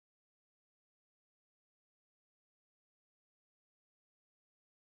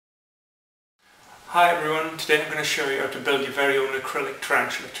Hi everyone, today I'm going to show you how to build your very own acrylic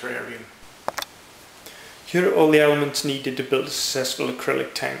tarantula terrarium. Here are all the elements needed to build a successful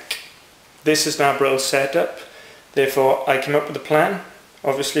acrylic tank. This is an arboreal setup, therefore I came up with a plan.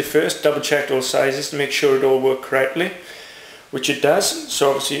 Obviously first double checked all sizes to make sure it all worked correctly, which it does,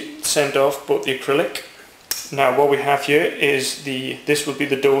 so obviously sent off both the acrylic. Now what we have here is this will be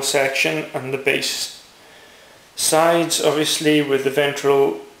the door section and the base sides, obviously with the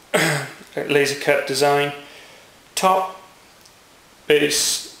ventral laser cut design, top,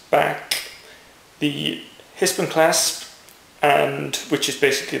 base, back, the hispan clasp, and which is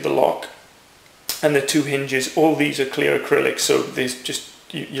basically the lock, and the two hinges. All these are clear acrylic, so there's just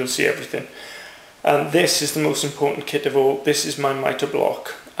you'll see everything. And this is the most important kit of all. This is my miter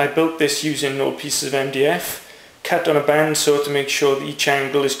block. I built this using old pieces of MDF, cut on a bandsaw to make sure that each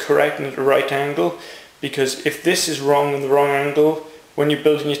angle is correct and at the right angle, because if this is wrong in the wrong angle, when you're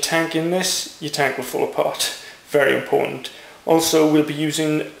building your tank in this, your tank will fall apart. Very important. Also, we'll be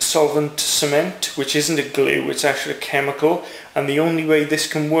using solvent cement, which isn't a glue, it's actually a chemical, and the only way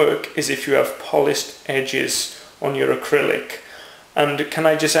this can work is if you have polished edges on your acrylic. And can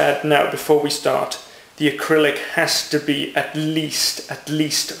I just add now, before we start, the acrylic has to be at least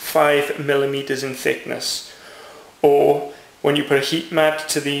 5 millimeters in thickness, or when you put a heat mat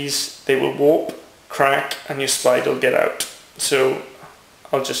to these, they will warp, crack, and your spide will get out. So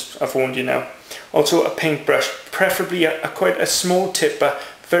I've warned you now. Also a paintbrush, preferably quite a small tip, but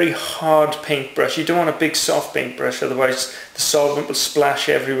very hard paintbrush. You don't want a big soft paintbrush, otherwise the solvent will splash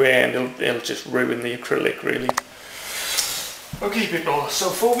everywhere and it'll just ruin the acrylic really. Okay people, so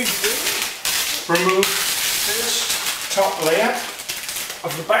before we remove first top layer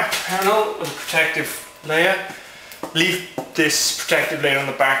of the back panel, of the protective layer. Leave this protective layer on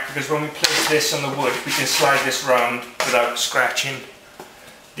the back because when we place this on the wood we can slide this round without scratching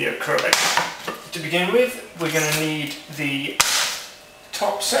the acrylic. To begin with, we're going to need the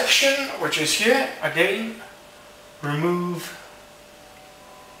top section, which is here. Again, remove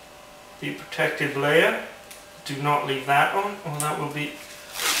the protective layer. Do not leave that on, or that will be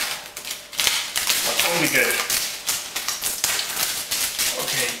only good.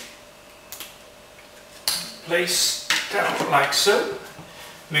 Okay. Place down like so.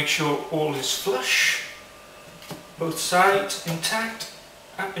 Make sure all is flush. Both sides intact.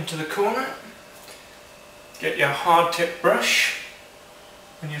 Up into the corner. Get your hard tip brush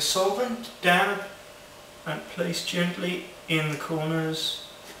and your solvent, dab and place gently in the corners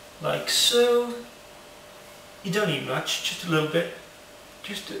like so. You don't need much, just a little bit,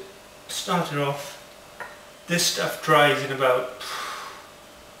 just to start it off. This stuff dries in about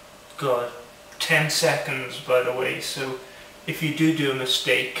 10 seconds by the way, so if you do a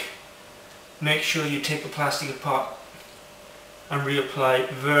mistake, make sure you take the plastic apart and reapply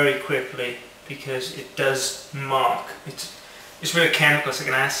very quickly, because it does mark. It's really chemical, it's like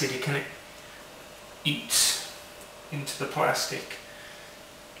an acid, it kind of eats into the plastic.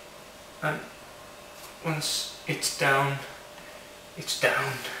 And once it's down, it's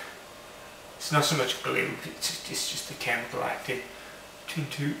down. It's not so much glue, it's just the chemical acting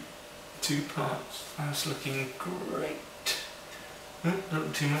between two parts. That's looking great. A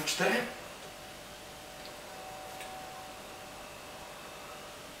little too much there.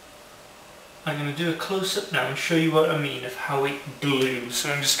 I'm going to do a close-up now and show you what I mean of how it glues.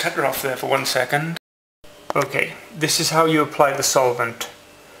 So I'm just cut it off there for 1 second. Okay, this is how you apply the solvent.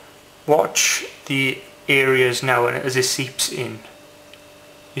 Watch the areas now as it seeps in.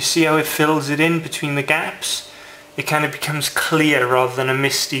 You see how it fills it in between the gaps? It kind of becomes clear rather than a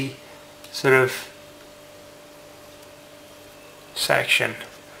misty sort of section.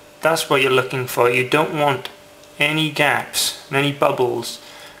 That's what you're looking for. You don't want any gaps and any bubbles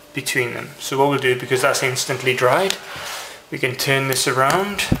between them. So what we'll do, because that's instantly dried, we can turn this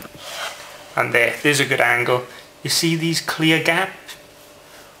around, and there's a good angle. You see these clear gaps?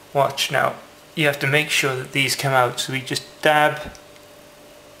 Watch now. You have to make sure that these come out, so we just dab.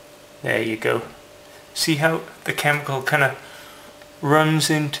 There you go. See how the chemical kind of runs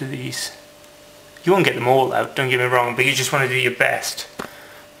into these? You won't get them all out, don't get me wrong, but you just want to do your best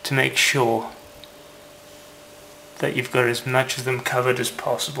to make sure that you've got as much of them covered as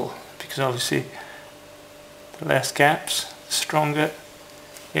possible, because obviously the less gaps, the stronger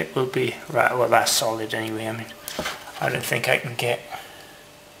it will be. Right, well that's solid anyway. I mean, I don't think I can get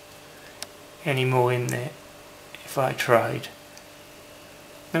any more in there if I tried.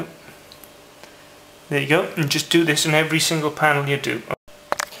 Nope. There you go, and just do this in every single panel you do.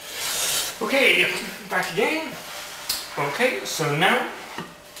 Okay, back again. Okay, so now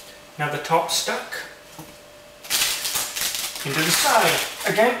the top's stuck. into the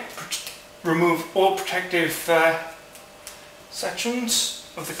side. Again, remove all protective sections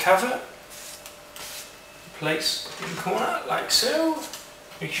of the cover. Place in the corner like so.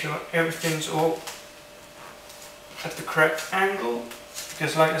 Make sure everything's all at the correct angle,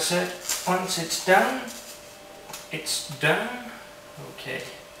 because like I said, once it's done, it's done. Okay,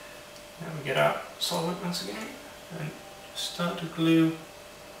 now we get our solvent once again and start to glue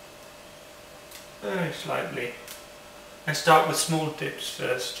very slightly. I start with small dips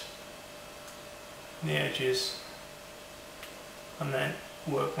first on the edges and then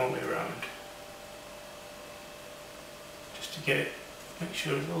work my way around just to get it, make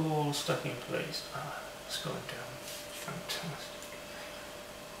sure it's all stuck in place. Ah, it's going down. Fantastic.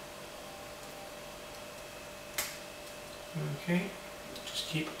 Okay, just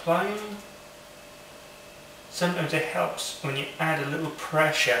keep applying. Sometimes it helps when you add a little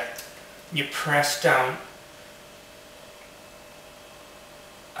pressure, you press down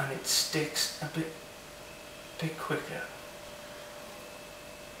and it sticks a bit quicker.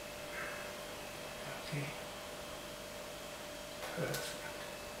 Okay, perfect.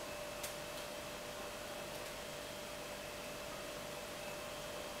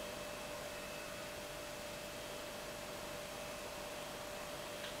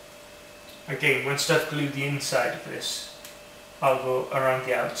 Again, once I've glued the inside of this, I'll go around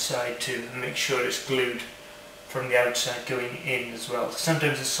the outside too and make sure it's glued from the outside going in as well.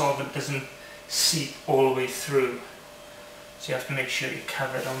 Sometimes the solvent doesn't seep all the way through, so you have to make sure you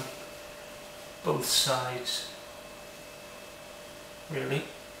cover it on both sides, really.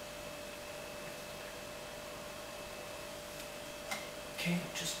 Okay,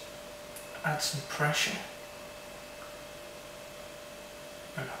 just add some pressure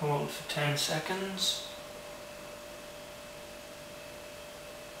and hold for 10 seconds.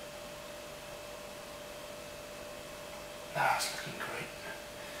 Ah, it's looking great.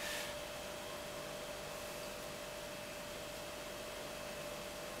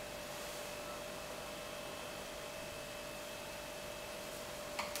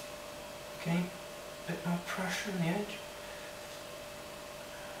 Okay, a bit more pressure on the edge.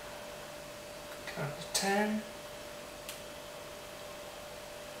 Count to 10.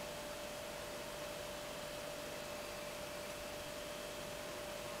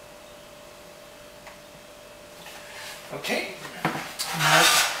 Okay, now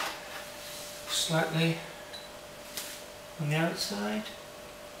slightly on the outside,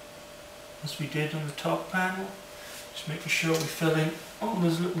 as we did on the top panel, just making sure we fill in all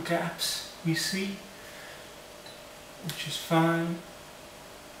those little gaps we see, which is fine.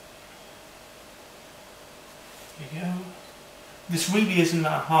 There you go. This really isn't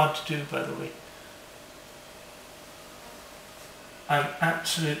that hard to do, by the way. I'm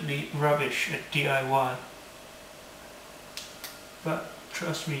absolutely rubbish at DIY. But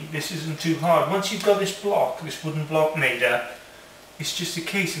trust me, this isn't too hard. Once you've got this block, this wooden block made up, it's just a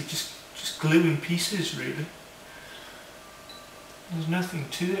case of just gluing pieces, really. There's nothing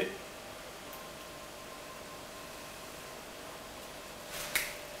to it.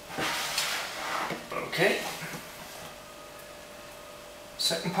 Okay.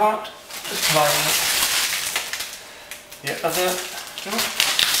 Second part, applying the other.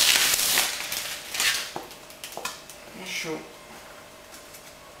 Not sure.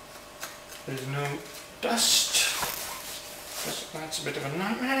 There's no dust. That's a bit of a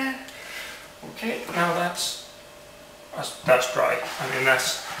nightmare. Okay, now that's dry. I mean,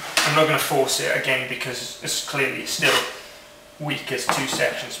 I'm not going to force it again because it's clearly still weak as two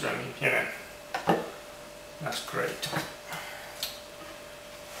sections, but I mean, you know, that's great.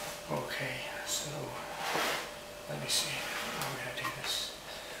 Okay, so let me see how I'm going to do this.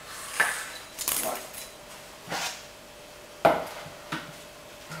 Right.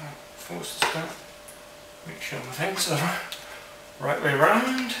 Force this down. Make sure my things are right way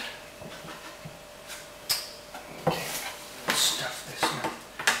around. Okay, stuff this now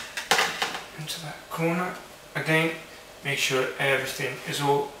into that corner. Again, make sure everything is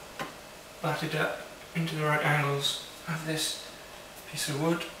all batted up into the right angles of this piece of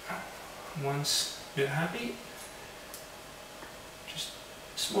wood. Once you're happy, just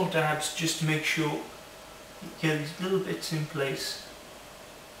small dabs just to make sure you get these little bits in place,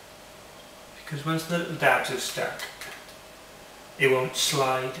 because once the little dabs are stuck, it won't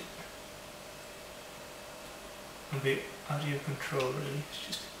slide and be out of your control, really. It's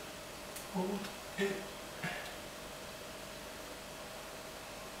just hold it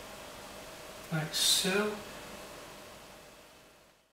like so.